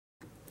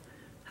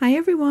Hi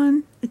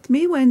everyone, it's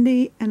me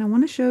Wendy, and I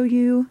want to show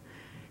you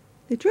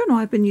the journal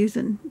I've been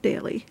using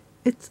daily.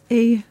 It's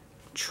a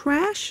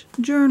trash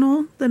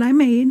journal that I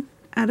made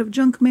out of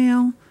junk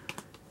mail,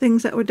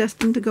 things that were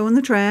destined to go in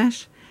the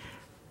trash,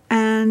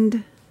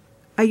 and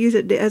I use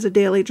it as a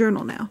daily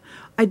journal now.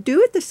 I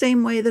do it the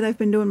same way that I've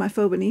been doing my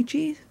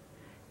Fauxbonichi,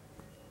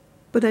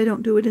 but I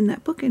don't do it in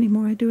that book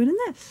anymore. I do it in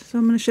this. So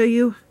I'm going to show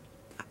you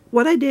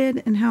what I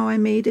did and how I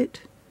made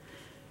it.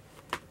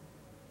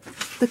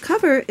 The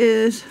cover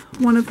is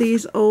one of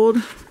these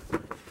old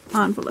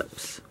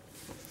envelopes.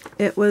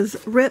 It was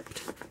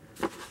ripped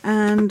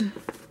and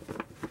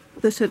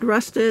this had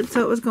rusted, so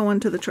it was going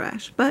to the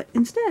trash. But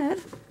instead,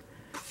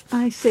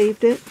 I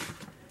saved it.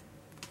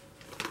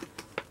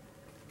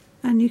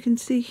 And you can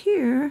see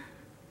here,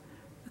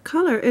 the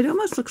color, it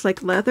almost looks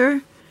like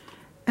leather.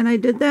 And I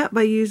did that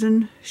by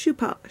using shoe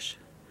polish.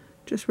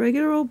 Just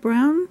regular old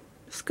brown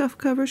scuff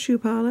cover shoe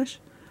polish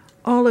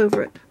all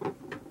over it.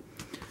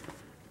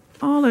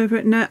 All over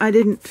it. No, I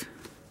didn't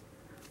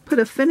put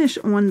a finish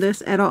on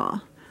this at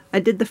all. I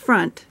did the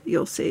front,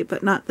 you'll see,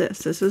 but not this.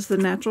 This is the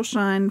natural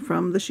shine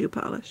from the shoe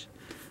polish.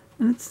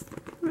 And it's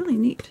really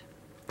neat.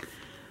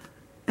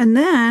 And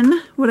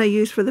then what I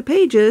use for the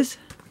pages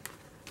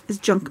is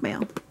junk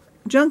mail.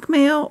 Junk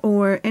mail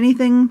or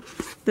anything.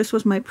 This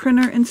was my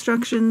printer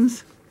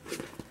instructions.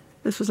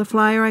 This was a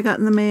flyer I got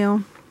in the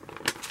mail.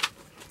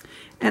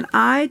 And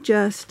I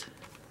just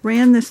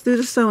ran this through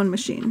the sewing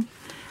machine.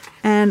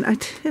 And I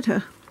did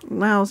a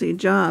lousy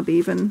job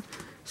even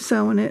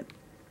sewing it.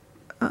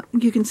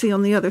 You can see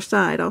on the other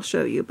side, I'll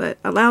show you, but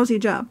a lousy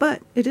job.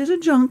 But it is a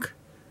junk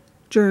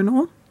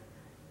journal,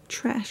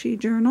 trashy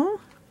journal,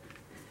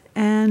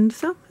 and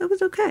so it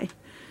was okay.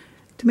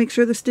 To make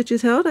sure the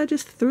stitches held, I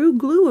just threw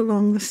glue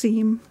along the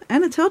seam,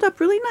 and it's held up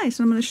really nice.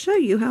 I'm going to show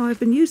you how I've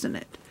been using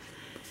it.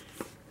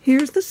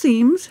 Here's the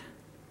seams.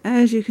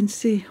 As you can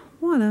see,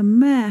 what a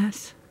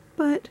mess,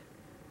 but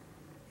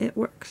it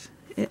works.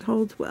 It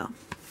holds well.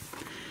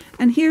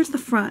 And here's the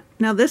front.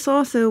 Now this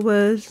also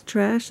was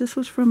trash. This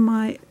was from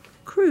my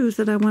cruise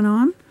that I went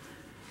on.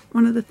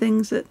 One of the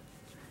things that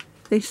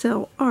they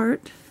sell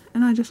art,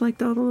 and I just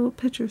liked all the little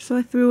pictures, so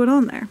I threw it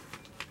on there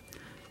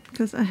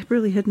because I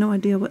really had no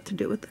idea what to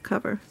do with the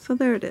cover. So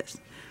there it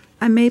is.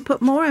 I may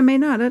put more, I may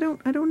not. I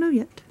don't know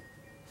yet.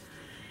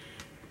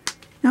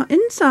 Now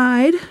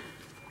inside,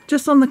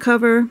 just on the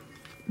cover,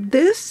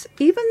 this,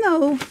 even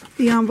though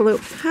the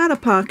envelope had a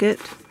pocket,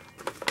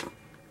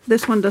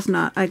 this one does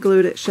not. I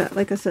glued it shut.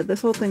 Like I said,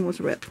 this whole thing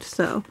was ripped,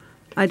 so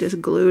I just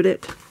glued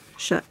it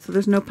shut, so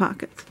there's no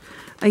pockets.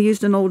 I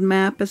used an old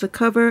map as a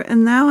cover,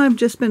 and now I've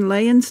just been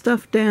laying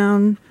stuff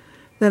down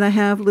that I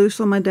have loose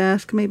on my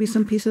desk, maybe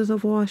some pieces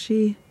of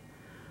washi,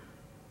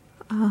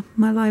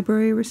 my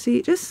library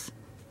receipt, just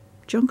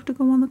junk to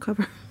go on the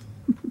cover.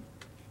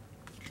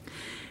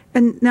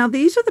 And now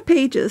these are the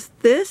pages.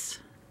 This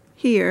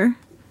here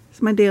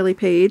is my daily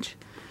page,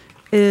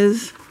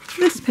 is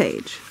this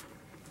page.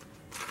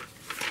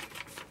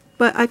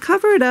 But I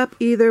cover it up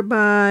either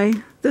by,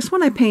 this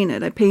one I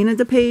painted. I painted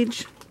the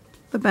page,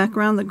 the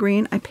background, the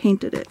green, I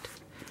painted it.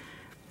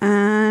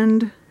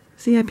 And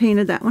see, I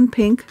painted that one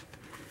pink.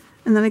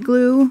 And then I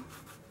glue,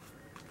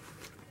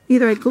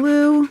 either I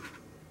glue,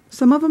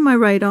 some of them I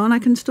write on. I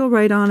can still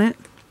write on it.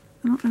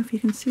 I don't know if you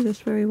can see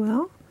this very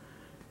well.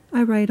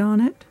 I write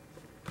on it.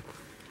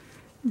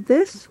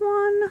 This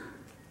one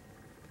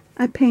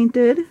I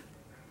painted.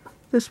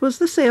 This was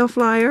the sale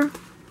flyer.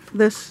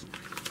 This,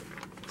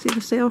 see the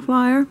sale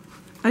flyer?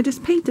 I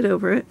just painted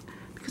over it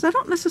because I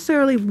don't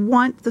necessarily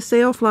want the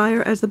sale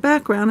flyer as the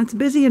background. It's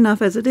busy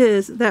enough as it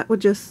is. That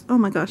would just, oh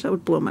my gosh, that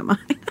would blow my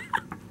mind.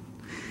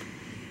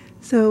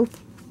 So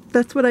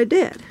that's what I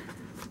did.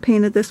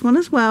 Painted this one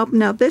as well.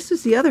 Now this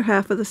is the other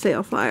half of the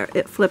sale flyer.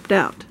 It flipped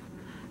out.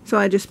 So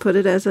I just put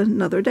it as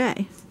another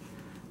day.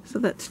 So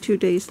that's 2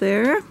 days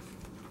there.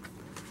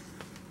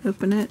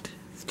 Open it.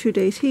 It's 2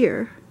 days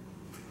here.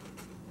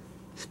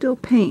 Still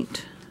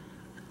paint.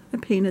 I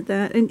painted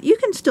that, and you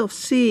can still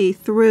see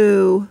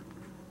through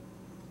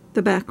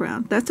the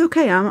background. That's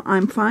okay.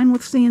 I'm fine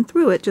with seeing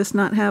through it, just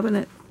not having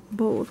it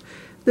bold.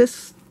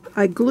 This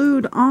I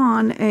glued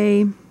on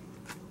a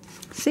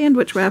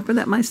sandwich wrapper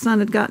that my son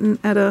had gotten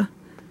at a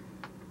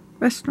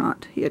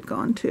restaurant he had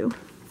gone to.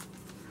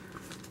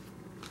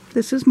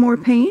 This is more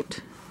paint,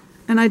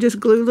 and I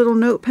just glue little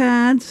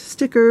notepads,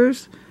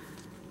 stickers,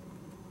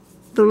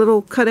 the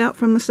little cutout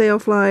from the sale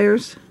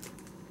flyers.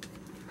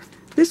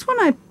 This one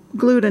I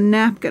glued a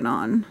napkin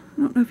on.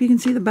 I don't know if you can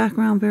see the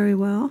background very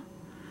well.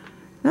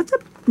 That's a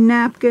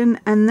napkin,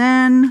 and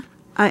then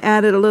I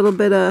added a little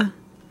bit of,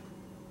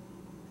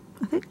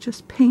 I think,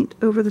 just paint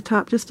over the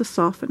top just to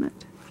soften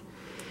it.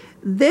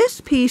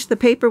 This piece, the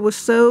paper was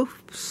so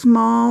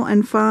small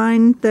and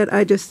fine that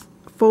I just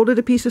folded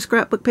a piece of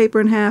scrapbook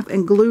paper in half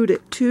and glued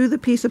it to the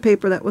piece of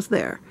paper that was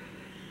there.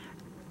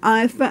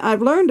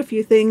 I've learned a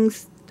few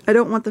things. I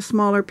don't want the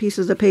smaller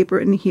pieces of paper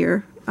in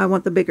here. I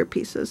want the bigger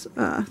pieces.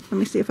 Let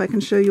me see if I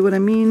can show you what I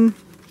mean.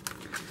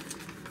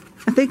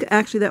 I think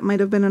actually that might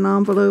have been an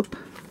envelope.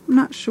 I'm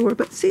not sure,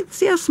 but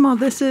see how small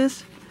this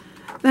is?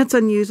 that's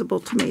unusable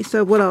to me.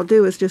 So what I'll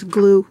do is just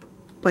glue,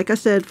 like I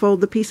said,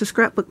 fold the piece of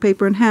scrapbook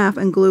paper in half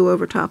and glue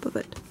over top of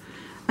it.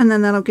 And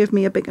then that'll give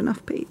me a big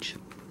enough page.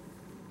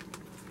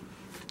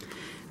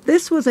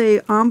 This was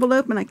a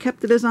envelope, and I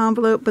kept it as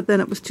envelope, but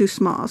then it was too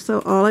small.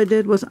 So all I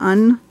did was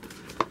unglue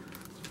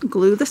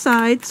the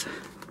sides,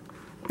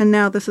 and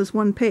now this is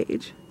one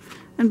page.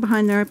 And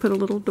behind there I put a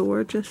little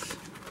door just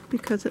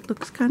because it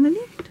looks kind of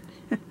neat.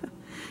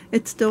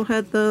 It still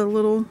had the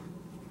little,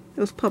 it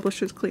was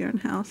Publishers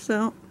Clearinghouse,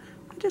 so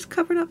I just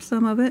covered up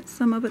some of it.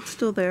 Some of it's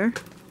still there.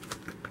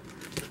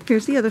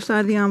 Here's the other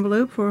side of the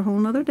envelope for a whole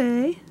nother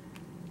day.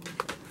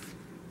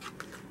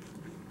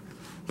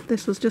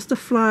 This was just a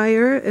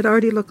flyer. It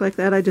already looked like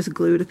that. I just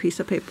glued a piece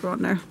of paper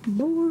on there.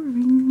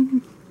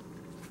 Boring.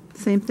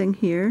 Same thing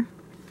here.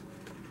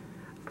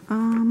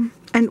 And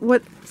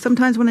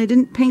sometimes when I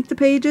didn't paint the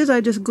pages,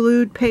 I just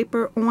glued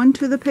paper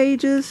onto the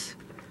pages.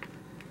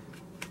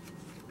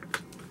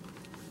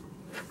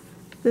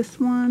 This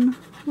one,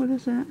 what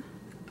is that?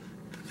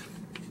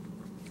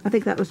 I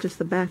think that was just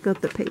the back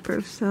of the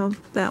paper, so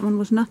that one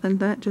was nothing.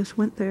 That just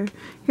went there.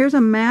 Here's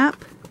a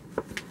map,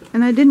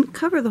 and I didn't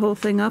cover the whole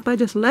thing up. I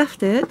just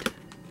left it.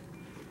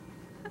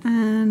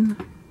 And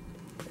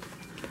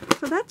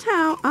so that's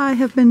how I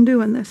have been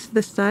doing this.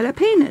 This side I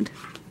painted.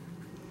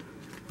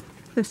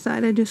 This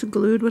side I just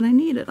glued what I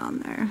needed on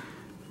there.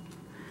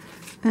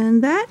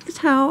 And that is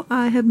how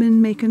I have been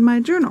making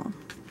my journal.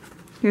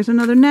 Here's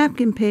another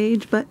napkin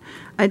page, but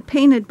I'd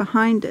painted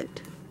behind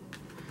it.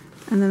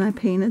 And then I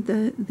painted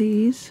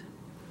these.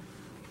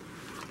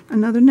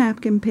 Another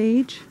napkin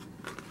page.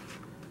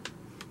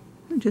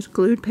 I just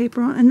glued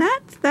paper on. And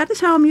that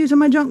is how I'm using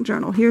my junk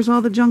journal. Here's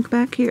all the junk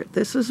back here.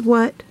 This is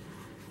what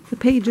the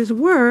pages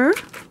were.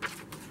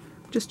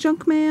 Just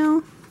junk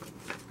mail.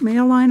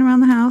 Mail lying around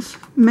the house.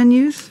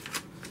 Menus.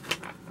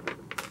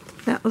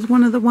 That was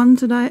one of the ones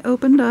that I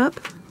opened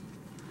up.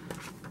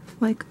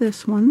 Like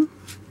this one.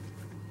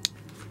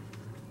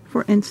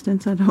 For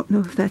instance, I don't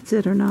know if that's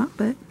it or not,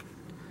 but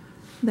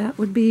that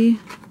would be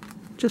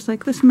just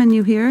like this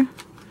menu here.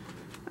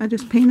 I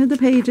just painted the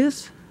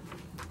pages.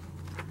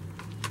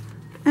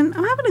 And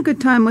I'm having a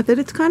good time with it.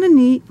 It's kind of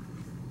neat.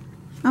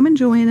 I'm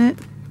enjoying it.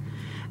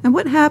 And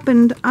what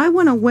happened, I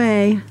went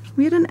away.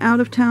 We had an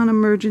out-of-town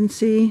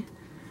emergency,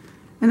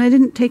 and I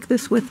didn't take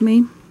this with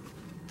me.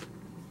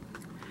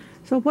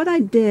 So what I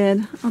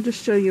did, I'll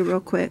just show you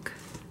real quick.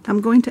 I'm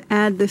going to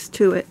add this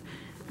to it.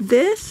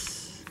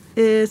 This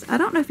is, I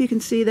don't know if you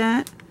can see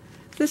that.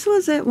 This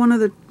was at one of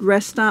the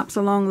rest stops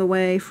along the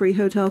way, free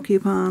hotel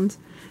coupons,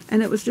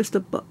 and it was just a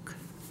book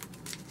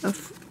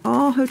of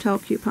all hotel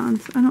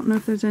coupons. I don't know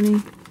if there's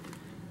any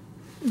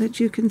that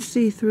you can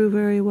see through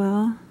very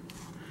well,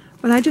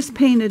 but I just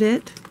painted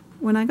it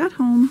when I got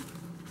home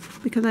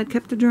because I'd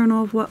kept a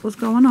journal of what was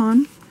going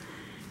on.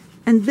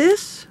 And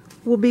this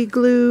will be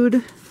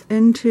glued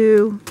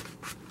into,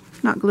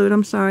 not glued,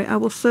 I'm sorry, I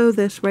will sew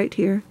this right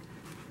here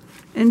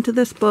into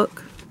this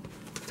book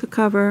to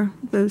cover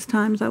those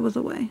times I was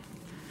away.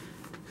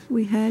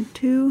 We had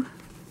 2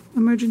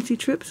 emergency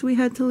trips we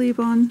had to leave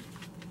on,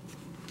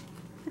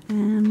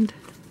 and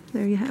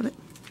there you have it.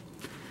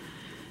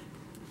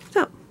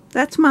 So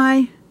that's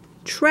my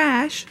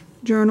trash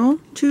journal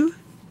to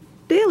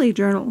daily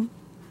journal.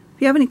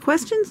 If you have any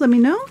questions, let me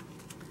know,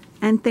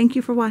 and thank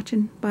you for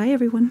watching. Bye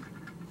everyone.